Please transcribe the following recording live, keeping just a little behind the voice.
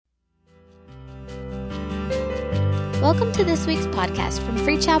Welcome to this week's podcast from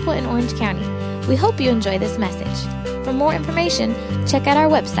Free Chapel in Orange County. We hope you enjoy this message. For more information, check out our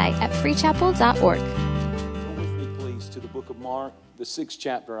website at freechapel.org. Go with me, please, to the book of Mark, the 6th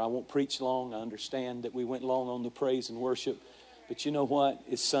chapter. I won't preach long. I understand that we went long on the praise and worship. But you know what?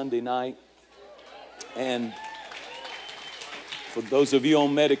 It's Sunday night. And for those of you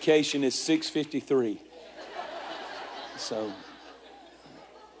on medication, it's 6:53. So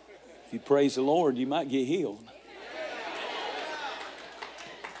if you praise the Lord, you might get healed.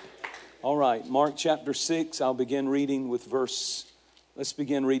 All right, Mark chapter 6, let's begin reading with verse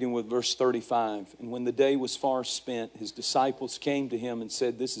 35. And when the day was far spent, his disciples came to him and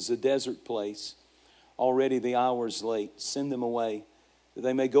said, "This is a desert place. Already the hour is late. Send them away, that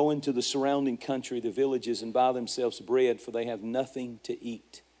they may go into the surrounding country, the villages, and buy themselves bread, for they have nothing to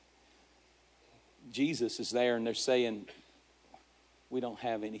eat." Jesus is there, and they're saying, "We don't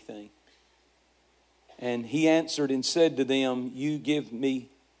have anything." And he answered and said to them, "You give me..."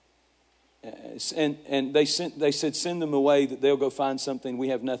 And they said, "Send them away, that they'll go find something. We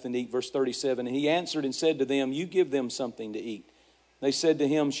have nothing to eat." Verse 37, and he answered and said to them, "You give them something to eat." They said to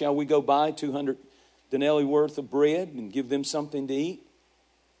him, "Shall we go buy 200 denarii worth of bread and give them something to eat?"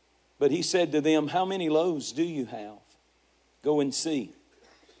 But he said to them, "How many loaves do you have? Go and see."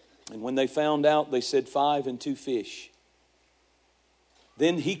 And when they found out, they said, 5 and 2 fish.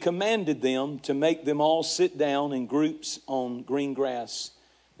 Then he commanded them to make them all sit down in groups on green grass.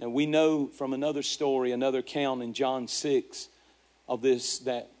 And we know from another story, another account in John 6 of this,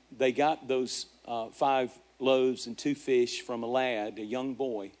 that they got those 5 loaves and 2 fish from a lad, a young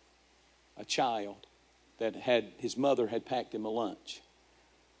boy, a child, that his mother had packed him a lunch.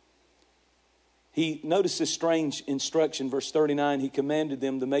 He noticed this strange instruction, verse 39, he commanded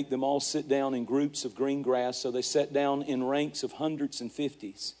them to make them all sit down in groups of green grass. So they sat down in ranks of hundreds and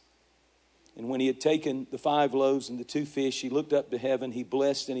fifties. And when he had taken the 5 loaves and the 2 fish, he looked up to heaven, he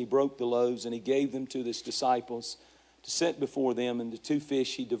blessed and he broke the loaves, and he gave them to his disciples to set before them. And the 2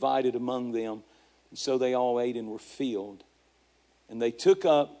 fish he divided among them. And so they all ate and were filled. And they took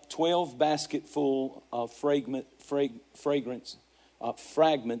up 12 basketful of fragments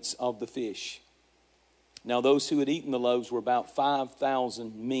of the fish. Now those who had eaten the loaves were about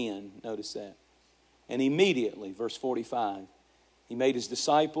 5,000 men. Notice that. And immediately, verse 45, he made his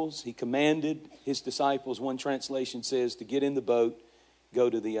disciples, he commanded his disciples, one translation says, to get in the boat, go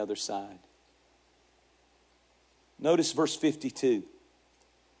to the other side. Notice verse 52.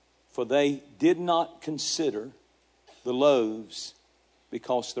 For they did not consider the loaves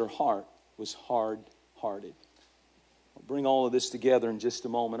because their heart was hard-hearted. I'll bring all of this together in just a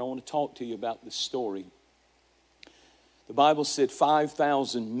moment. I want to talk to you about this story. The Bible said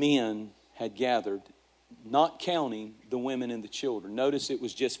 5,000 men had gathered, not counting the women and the children. Notice it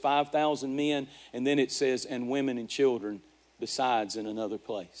was just 5,000 men, and then it says, and women and children besides in another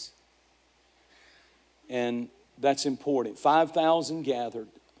place. And that's important. 5,000 gathered,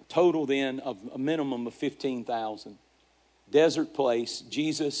 total then of a minimum of 15,000. Desert place.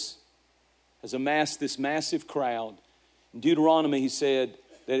 Jesus has amassed this massive crowd. In Deuteronomy, he said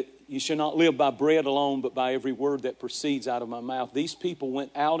that you shall not live by bread alone, but by every word that proceeds out of my mouth. These people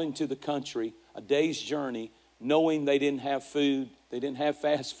went out into the country, a day's journey, knowing they didn't have food. They didn't have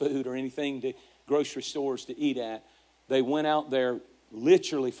fast food or anything to grocery stores to eat at. They went out there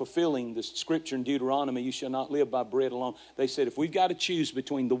literally fulfilling the scripture in Deuteronomy, you shall not live by bread alone. They said, if we've got to choose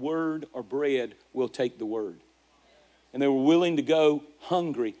between the word or bread, we'll take the word. And they were willing to go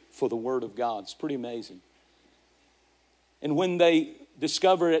hungry for the word of God. It's pretty amazing. And when they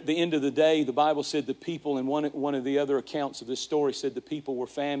discovered at the end of the day, the Bible said the people, in one of the other accounts of this story, said the people were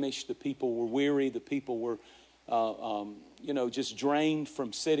famished, the people were weary, the people were, just drained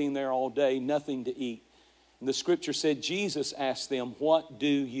from sitting there all day, nothing to eat. And the scripture said, Jesus asked them, what do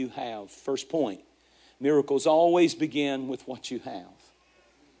you have? First point, miracles always begin with what you have.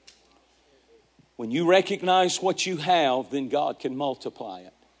 When you recognize what you have, then God can multiply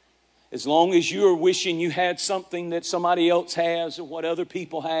it. As long as you're wishing you had something that somebody else has or what other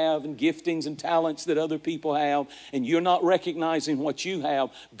people have and giftings and talents that other people have, and you're not recognizing what you have,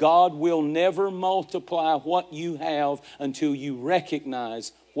 God will never multiply what you have until you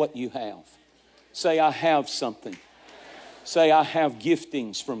recognize what you have. Say, I have something. Say, I have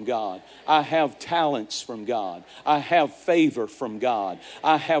giftings from God. I have talents from God. I have favor from God.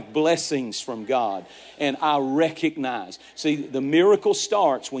 I have blessings from God. And I recognize. See, the miracle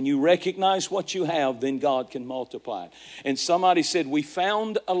starts when you recognize what you have, then God can multiply it. And somebody said, we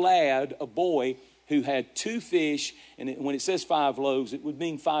found a lad, a boy, who had 2 fish, and when it says 5 loaves, it would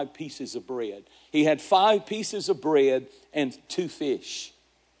mean 5 pieces of bread. He had 5 pieces of bread and 2 fish.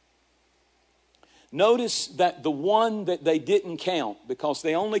 Notice that the one that they didn't count, because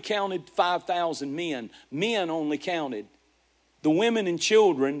they only counted 5,000 men. Men only counted. The women and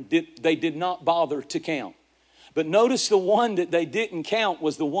children, they did not bother to count. But notice the one that they didn't count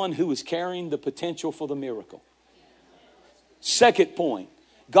was the one who was carrying the potential for the miracle. Second point,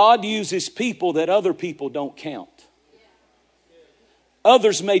 God uses people that other people don't count.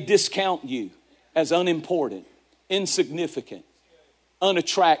 Others may discount you as unimportant, insignificant,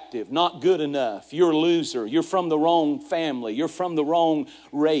 unattractive, not good enough. You're a loser. You're from the wrong family. You're from the wrong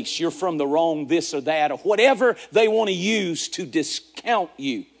race. You're from the wrong this or that, or whatever they want to use to discount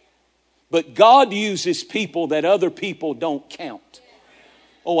you. But God uses people that other people don't count.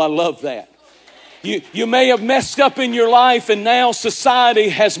 Oh, I love that. You may have messed up in your life, and now society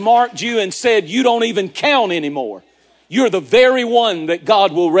has marked you and said you don't even count anymore. You're the very one that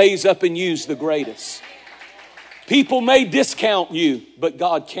God will raise up and use the greatest. People may discount you, but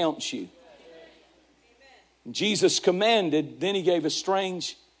God counts you. Jesus commanded, then he gave a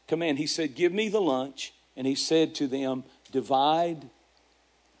strange command. He said, give me the lunch. And he said to them, divide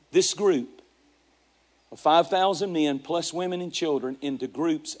this group of 5,000 men plus women and children into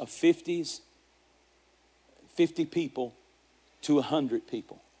groups of 50 people to 100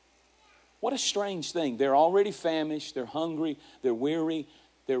 people. What a strange thing. They're already famished. They're hungry. They're weary.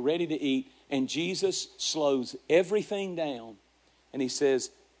 They're ready to eat. And Jesus slows everything down. And he says,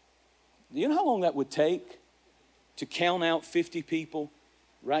 do you know how long that would take to count out 50 people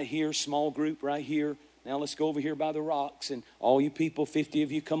right here, small group right here? Now let's go over here by the rocks. And all you people, 50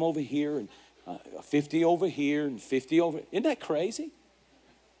 of you come over here. And 50 over here and 50 over. Isn't that crazy?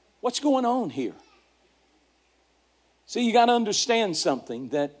 What's going on here? See, you got to understand something,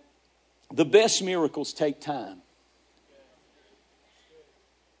 that the best miracles take time.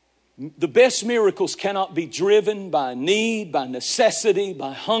 The best miracles cannot be driven by need, by necessity,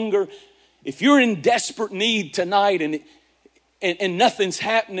 by hunger. If you're in desperate need tonight and nothing's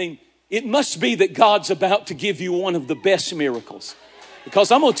happening, it must be that God's about to give you one of the best miracles.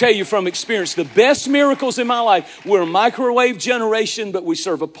 Because I'm going to tell you from experience, the best miracles in my life, we're a microwave generation, but we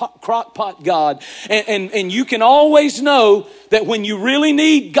serve a crock pot God. And you can always know that when you really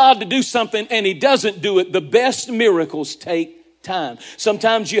need God to do something and He doesn't do it, the best miracles take time.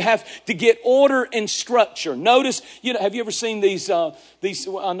 Sometimes you have to get order and structure. Notice, have you ever seen these, I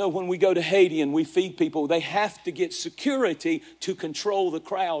know when we go to Haiti and we feed people, they have to get security to control the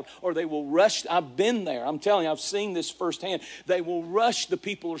crowd or they will rush. I've been there. I'm telling you, I've seen this firsthand. They will rush. The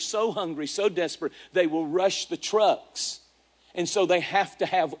people are so hungry, so desperate. They will rush the trucks. And so they have to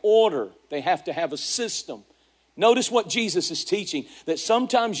have order. They have to have a system. Notice what Jesus is teaching, that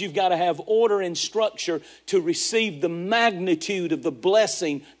sometimes you've got to have order and structure to receive the magnitude of the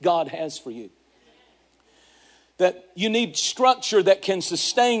blessing God has for you. That you need structure that can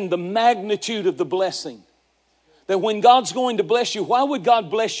sustain the magnitude of the blessing. That when God's going to bless you, why would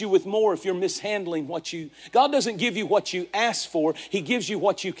God bless you with more if you're mishandling what you... God doesn't give you what you ask for. He gives you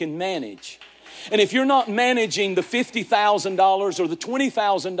what you can manage. And if you're not managing the $50,000 or the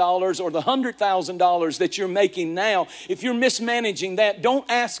 $20,000 or the $100,000 that you're making now, if you're mismanaging that, don't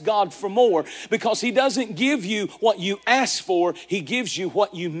ask God for more, because He doesn't give you what you ask for. He gives you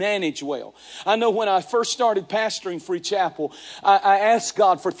what you manage well. I know when I first started pastoring Free Chapel, I asked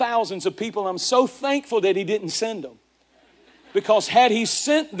God for thousands of people. I'm so thankful that He didn't send them, because had He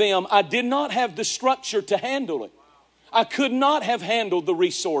sent them, I did not have the structure to handle it. I could not have handled the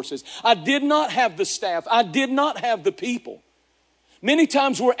resources. I did not have the staff. I did not have the people. Many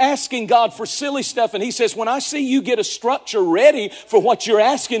times we're asking God for silly stuff, and He says, when I see you get a structure ready for what you're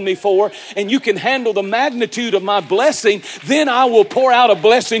asking me for, and you can handle the magnitude of my blessing, then I will pour out a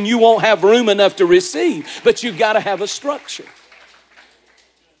blessing you won't have room enough to receive. But you've got to have a structure.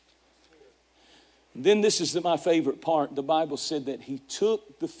 Then this is my favorite part. The Bible said that He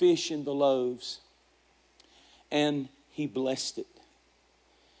took the fish and the loaves and He blessed it.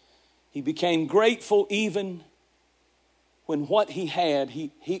 He became grateful even when what he had,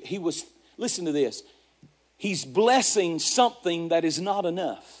 he was, listen to this, he's blessing something that is not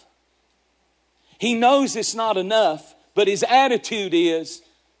enough. He knows it's not enough, but his attitude is,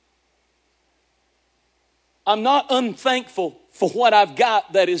 I'm not unthankful for what I've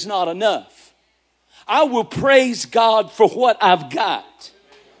got that is not enough. I will praise God for what I've got.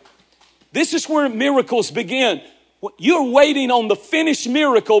 This is where miracles begin. You're waiting on the finished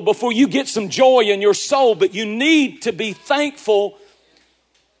miracle before you get some joy in your soul, but you need to be thankful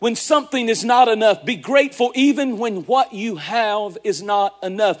when something is not enough. Be grateful even when what you have is not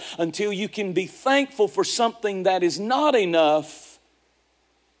enough. Until you can be thankful for something that is not enough,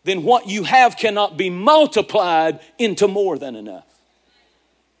 then what you have cannot be multiplied into more than enough.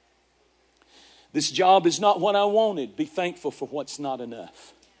 This job is not what I wanted. Be thankful for what's not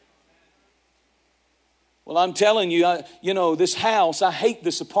enough. Well, I'm telling you, this house, I hate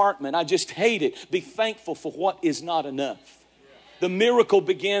this apartment. I just hate it. Be thankful for what is not enough. The miracle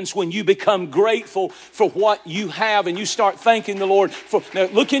begins when you become grateful for what you have and you start thanking the Lord for. Now,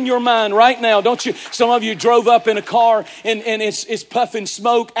 look in your mind right now, don't you? Some of you drove up in a car and it's puffing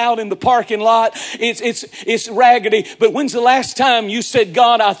smoke out in the parking lot. It's raggedy. But when's the last time you said,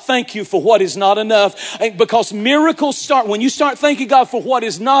 God, I thank you for what is not enough? Because miracles start when you start thanking God for what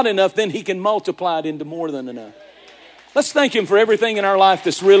is not enough, then He can multiply it into more than enough. Let's thank Him for everything in our life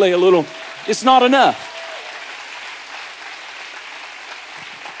that's really it's not enough.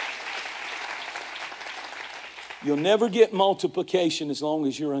 You'll never get multiplication as long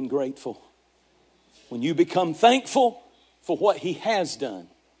as you're ungrateful. When you become thankful for what He has done.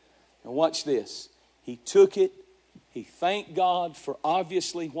 Now watch this. He took it. He thanked God for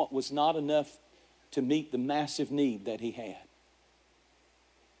obviously what was not enough to meet the massive need that he had.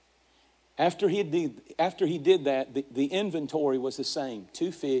 After he did that, the inventory was the same.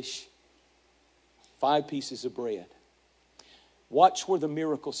 2 fish, 5 pieces of bread. Watch where the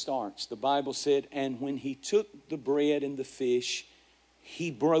miracle starts. The Bible said, and when He took the bread and the fish, He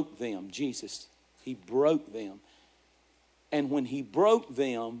broke them. Jesus, He broke them. And when He broke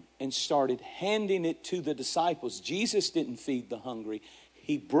them and started handing it to the disciples, Jesus didn't feed the hungry.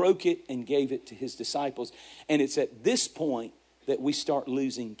 He broke it and gave it to His disciples. And it's at this point that we start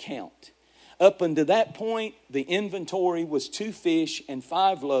losing count. Up until that point, the inventory was 2 fish and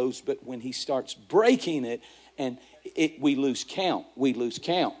 5 loaves. But when He starts breaking it, we lose count. We lose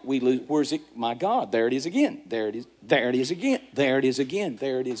count. Where's it? My God, there it is again. There it is. There it is again. There it is again.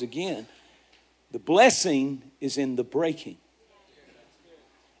 There it is again. The blessing is in the breaking.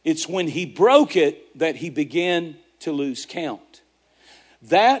 It's when He broke it that He began to lose count.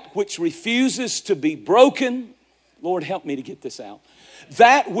 That which refuses to be broken, Lord, help me to get this out.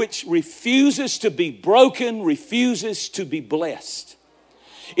 That which refuses to be broken refuses to be blessed.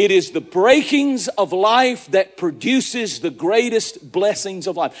 It is the breakings of life that produces the greatest blessings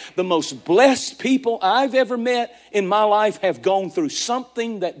of life. The most blessed people I've ever met in my life have gone through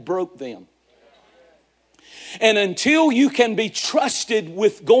something that broke them. And until you can be trusted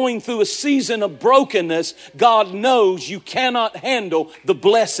with going through a season of brokenness, God knows you cannot handle the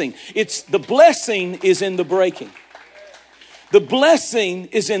blessing. The blessing is in the breaking. The blessing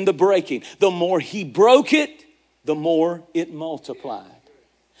is in the breaking. The more He broke it, the more it multiplied.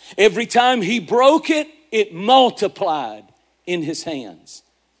 Every time He broke it, it multiplied in His hands.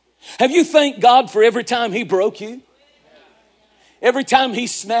 Have you thanked God for every time He broke you? Every time He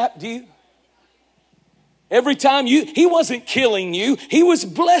snapped you? Every time He wasn't killing you, He was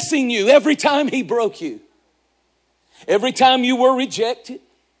blessing you every time He broke you. Every time you were rejected.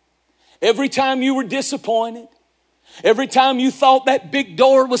 Every time you were disappointed. Every time you thought that big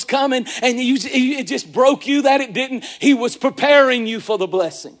door was coming and it just broke you that it didn't, He was preparing you for the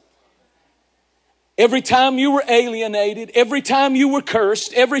blessing. Every time you were alienated, every time you were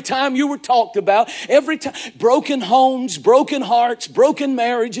cursed, every time you were talked about, every time, broken homes, broken hearts, broken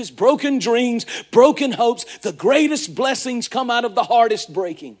marriages, broken dreams, broken hopes, the greatest blessings come out of the hardest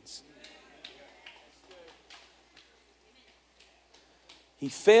breakings. He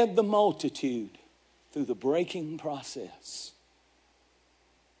fed the multitude through the breaking process.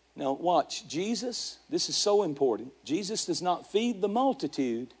 Now watch, Jesus, this is so important. Jesus does not feed the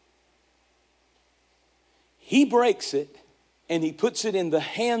multitude. He breaks it and He puts it in the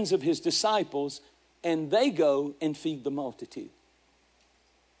hands of His disciples and they go and feed the multitude.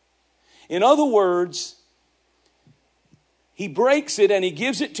 In other words, He breaks it and He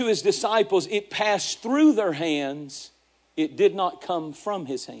gives it to His disciples. It passed through their hands. It did not come from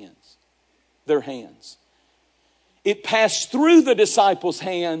His hands, their hands. It passed through the disciples'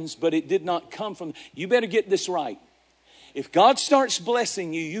 hands, but it did not come from. You better get this right. If God starts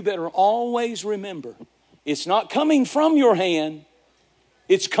blessing you, you better always remember, it's not coming from your hand.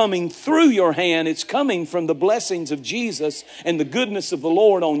 It's coming through your hand. It's coming from the blessings of Jesus and the goodness of the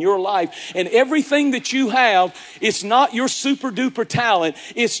Lord on your life. And everything that you have, it's not your super duper talent.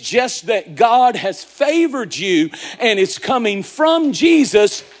 It's just that God has favored you and it's coming from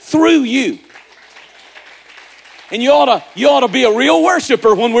Jesus through you. And you ought to be a real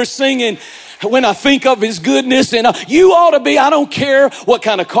worshiper when we're singing, when I think of His goodness. And you ought to be, I don't care what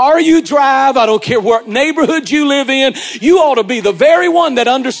kind of car you drive. I don't care what neighborhood you live in. You ought to be the very one that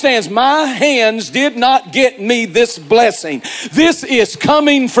understands my hands did not get me this blessing. This is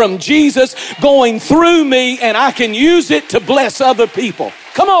coming from Jesus going through me and I can use it to bless other people.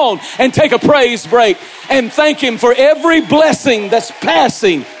 Come on and take a praise break and thank Him for every blessing that's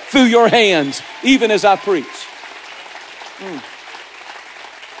passing through your hands. even as I preach.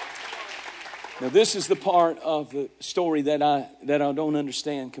 Now, this is the part of the story that I don't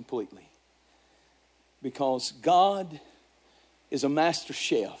understand completely. Because God is a master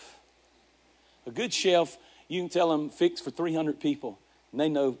chef. A good chef, you can tell them fix for 300 people. And they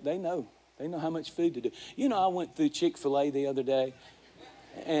know how much food to do. You know, I went through Chick-fil-A the other day,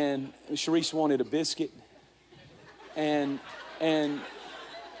 and Sharice wanted a biscuit. And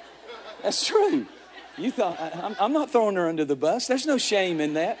that's true. You thought, I'm not throwing her under the bus. There's no shame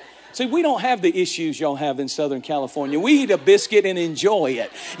in that. See, we don't have the issues y'all have in Southern California. We eat a biscuit and enjoy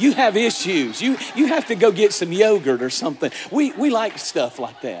it. You have issues. You have to go get some yogurt or something. We like stuff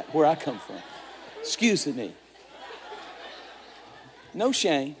like that where I come from. Excuse me. No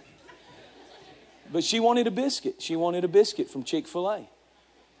shame. But she wanted a biscuit. She wanted a biscuit from Chick-fil-A.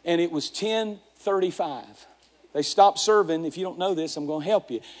 And it was $10.35. They stopped serving. If you don't know this, I'm going to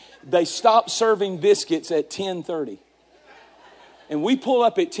help you. They stopped serving biscuits at $10.30. And we pull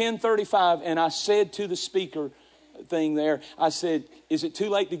up at $10.35, and I said to the speaker thing there, I said, is it too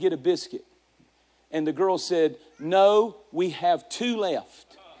late to get a biscuit? And the girl said, no, we have 2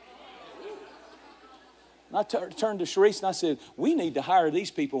 left. And I turned to Sharice and I said, we need to hire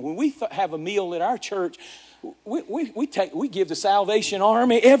these people. When we have a meal at our church, we give the Salvation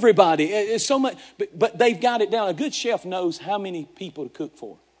Army, everybody. It's so much, but they've got it down. A good chef knows how many people to cook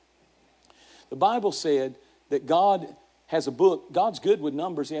for. The Bible said that God has a book. God's good with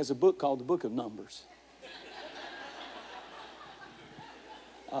numbers. He has a book called the Book of Numbers.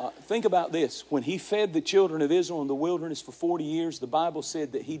 Think about this. When he fed the children of Israel in the wilderness for 40 years, the Bible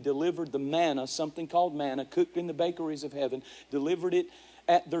said that he delivered the manna, something called manna, cooked in the bakeries of heaven, delivered it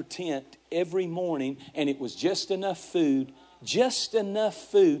at their tent every morning, and it was just enough food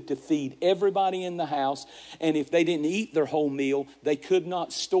to feed everybody in the house. And if they didn't eat their whole meal, they could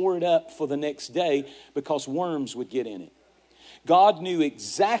not store it up for the next day because worms would get in it. God knew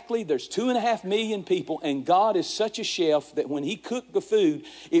exactly, there's 2.5 million people, and God is such a chef that when he cooked the food,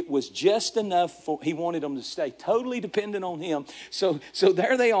 it was just enough for, he wanted them to stay totally dependent on him. So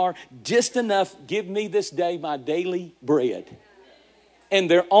there they are, just enough, give me this day my daily bread. And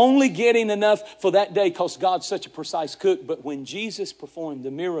they're only getting enough for that day because God's such a precise cook. But when Jesus performed the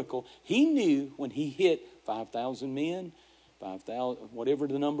miracle, he knew when he hit 5,000 men, 5,000, whatever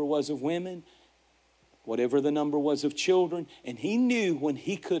the number was of women, whatever the number was of children, and he knew when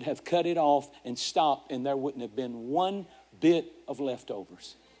he could have cut it off and stopped and there wouldn't have been one bit of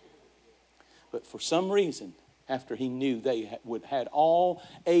leftovers. But for some reason, after he knew they had all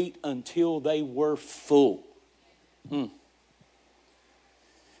ate until they were full. The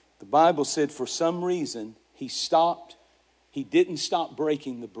Bible said for some reason he didn't stop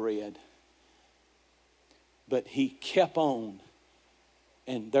breaking the bread, but he kept on.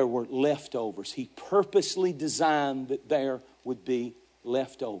 And there were leftovers. He purposely designed that there would be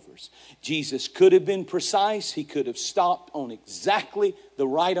leftovers. Jesus could have been precise. He could have stopped on exactly the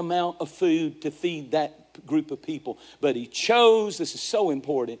right amount of food to feed that group of people. But he chose, this is so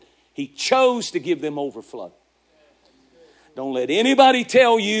important, he chose to give them overflow. Don't let anybody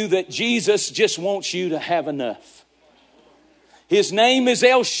tell you that Jesus just wants you to have enough. His name is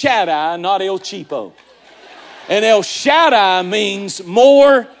El Shaddai, not El Cheapo. And El Shaddai means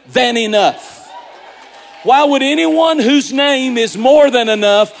more than enough. Why would anyone whose name is more than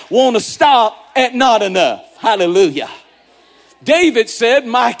enough want to stop at not enough? Hallelujah. David said,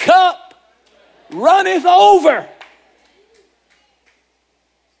 my cup runneth over.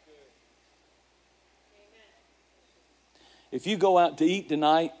 If you go out to eat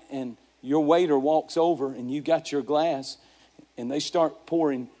tonight and your waiter walks over and you got your glass and they start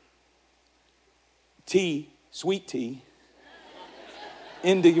pouring tea, sweet tea,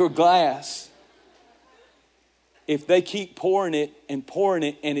 into your glass, if they keep pouring it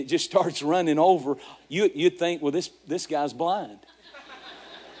and it just starts running over, you'd think, well, this guy's blind.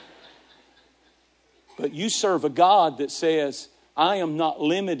 But you serve a God that says, I am not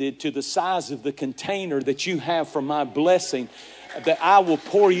limited to the size of the container that you have for my blessing, that I will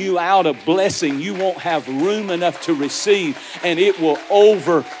pour you out a blessing you won't have room enough to receive, and it will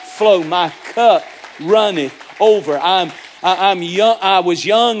overflow. My cup runneth over. I'm young. I was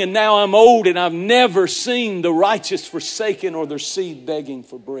young and now I'm old, and I've never seen the righteous forsaken or their seed begging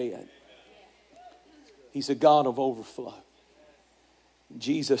for bread. He's a God of overflow.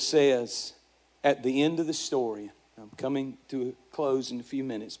 Jesus says at the end of the story, I'm coming to a close in a few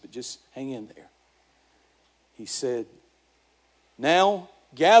minutes, but just hang in there. He said, now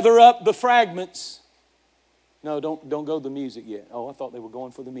gather up the fragments. No, don't go to the music yet. Oh, I thought they were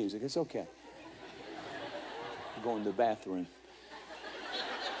going for the music. It's okay. I'm going to the bathroom.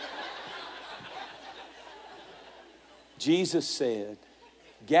 Jesus said,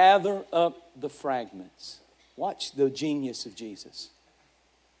 gather up the fragments. Watch the genius of Jesus.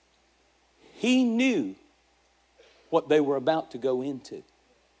 He knew what they were about to go into.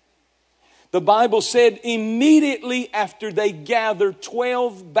 The Bible said immediately after they gathered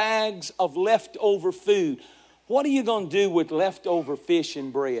 12 bags of leftover food. What are you going to do with leftover fish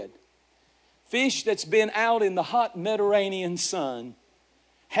and bread? Fish that's been out in the hot Mediterranean sun.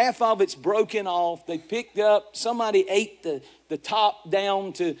 Half of it's broken off. They picked up, somebody ate the top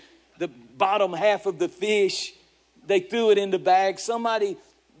down to the bottom half of the fish. They threw it in the bag. Somebody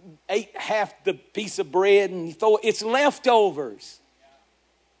ate half the piece of bread and it's leftovers.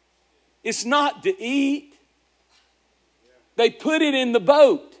 It's not to eat. They put it in the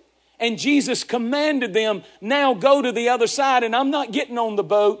boat. And Jesus commanded them, now go to the other side. And I'm not getting on the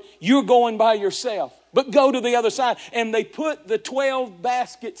boat. You're going by yourself. But go to the other side. And they put the 12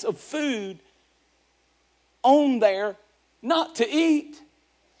 baskets of food on there, not to eat.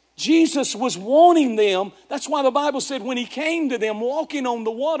 Jesus was wanting them. That's why the Bible said when he came to them walking on the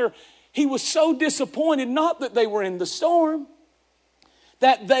water, he was so disappointed, not that they were in the storm,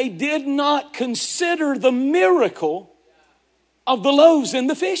 that they did not consider the miracle of the loaves and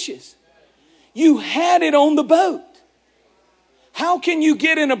the fishes. You had it on the boat. How can you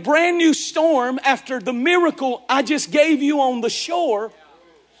get in a brand new storm after the miracle I just gave you on the shore?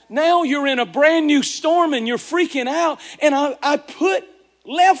 Now you're in a brand new storm and you're freaking out. And I put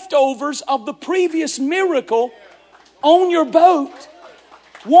leftovers of the previous miracle on your boat,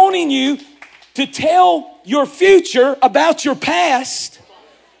 wanting you to tell your future about your past,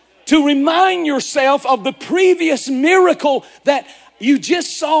 to remind yourself of the previous miracle that you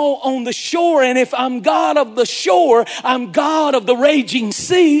just saw on the shore. And if I'm God of the shore, I'm God of the raging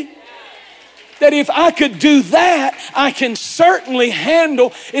sea. That if I could do that, I can certainly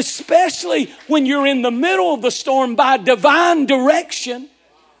handle, especially when you're in the middle of the storm, by divine direction.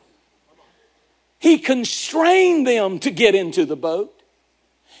 He constrained them to get into the boat.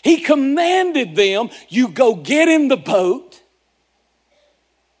 He commanded them, you go get in the boat.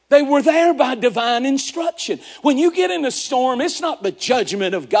 They were there by divine instruction. When you get in a storm, it's not the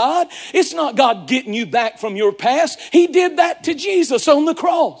judgment of God. It's not God getting you back from your past. He did that to Jesus on the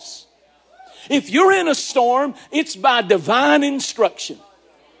cross. If you're in a storm, it's by divine instruction.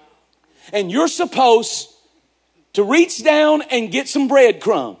 And you're supposed to reach down and get some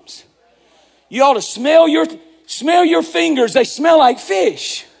breadcrumbs. You ought to smell your fingers. They smell like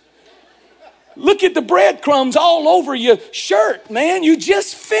fish. Look at the breadcrumbs all over your shirt, man. You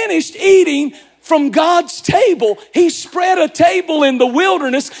just finished eating from God's table. He spread a table in the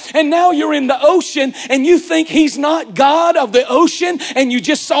wilderness, and now you're in the ocean, and you think he's not God of the ocean, and you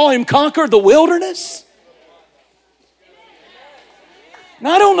just saw him conquer the wilderness?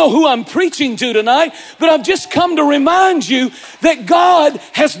 Now, I don't know who I'm preaching to tonight, but I've just come to remind you that God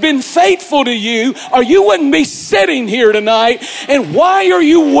has been faithful to you, or you wouldn't be sitting here tonight. And why are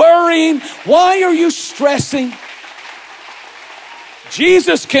you worrying? Why are you stressing?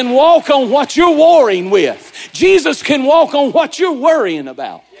 Jesus can walk on what you're warring with. Jesus can walk on what you're worrying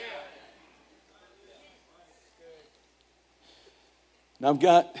about. Now, I've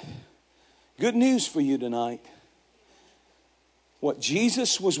got good news for you tonight. What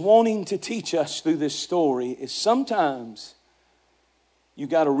Jesus was wanting to teach us through this story is sometimes you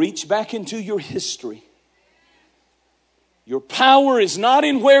got to reach back into your history. Your power is not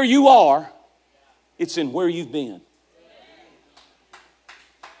in where you are, it's in where you've been.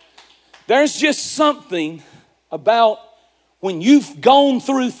 There's just something about when you've gone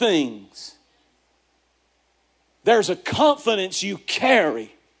through things, there's a confidence you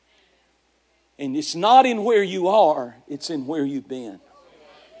carry. And it's not in where you are, it's in where you've been.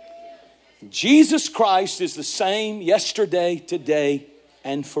 Jesus Christ is the same yesterday, today,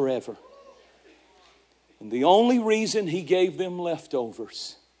 and forever. And the only reason he gave them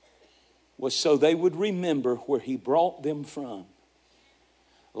leftovers was so they would remember where he brought them from.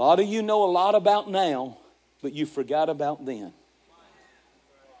 A lot of you know a lot about now, but you forgot about then.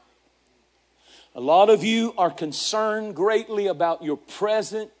 A lot of you are concerned greatly about your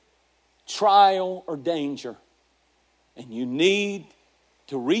present trial or danger, and you need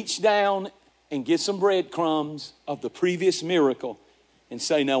to reach down and get some breadcrumbs of the previous miracle and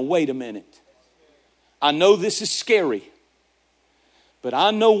say, now wait a minute, I know this is scary, but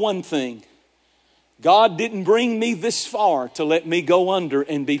I know one thing. God didn't bring me this far to let me go under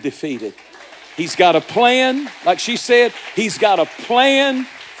and be defeated. He's got a plan, like she said, he's got a plan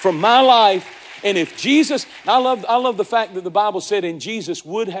for my life. And if Jesus, I love the fact that the Bible said, and Jesus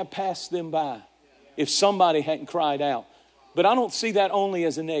would have passed them by if somebody hadn't cried out. But I don't see that only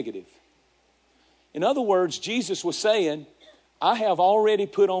as a negative. In other words, Jesus was saying, I have already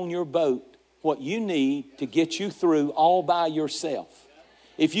put on your boat what you need to get you through all by yourself.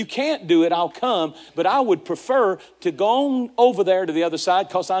 If you can't do it, I'll come, but I would prefer to go on over there to the other side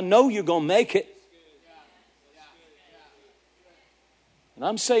because I know you're going to make it. And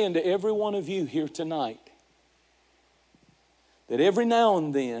I'm saying to every one of you here tonight that every now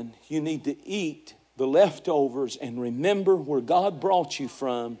and then you need to eat the leftovers and remember where God brought you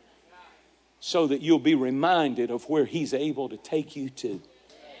from so that you'll be reminded of where He's able to take you to.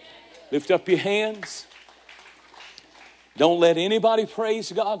 Lift up your hands. Don't let anybody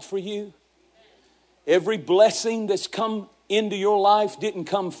praise God for you. Every blessing that's come into your life didn't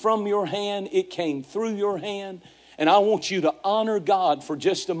come from your hand. It came through your hand. And I want you to honor God for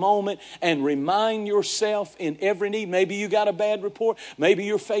just a moment and remind yourself in every need. Maybe you got a bad report. Maybe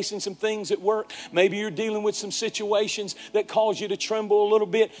you're facing some things at work. Maybe you're dealing with some situations that cause you to tremble a little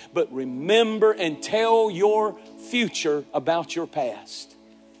bit. But remember and tell your future about your past.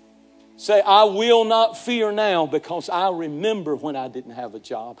 Say, I will not fear now because I remember when I didn't have a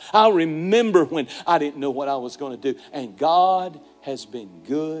job. I remember when I didn't know what I was going to do. And God has been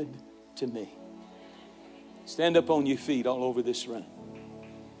good to me. Stand up on your feet all over this room.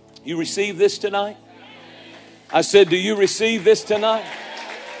 You receive this tonight? I said, do you receive this tonight?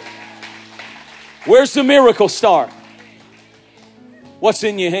 Where's the miracle start? What's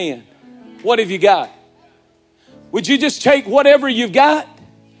in your hand? What have you got? Would you just take whatever you've got?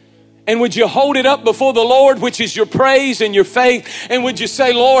 And would you hold it up before the Lord, which is your praise and your faith? And would you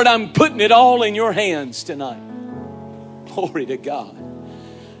say, Lord, I'm putting it all in your hands tonight. Glory to God.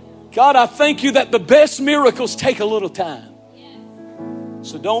 God, I thank you that the best miracles take a little time.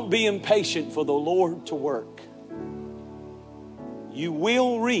 So don't be impatient for the Lord to work. You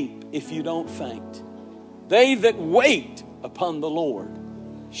will reap if you don't faint. They that wait upon the Lord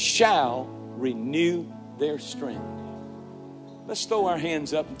shall renew their strength. Let's throw our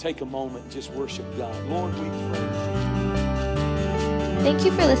hands up and take a moment and just worship God. Lord, we praise you. Thank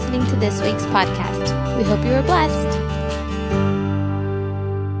you for listening to this week's podcast. We hope you were blessed.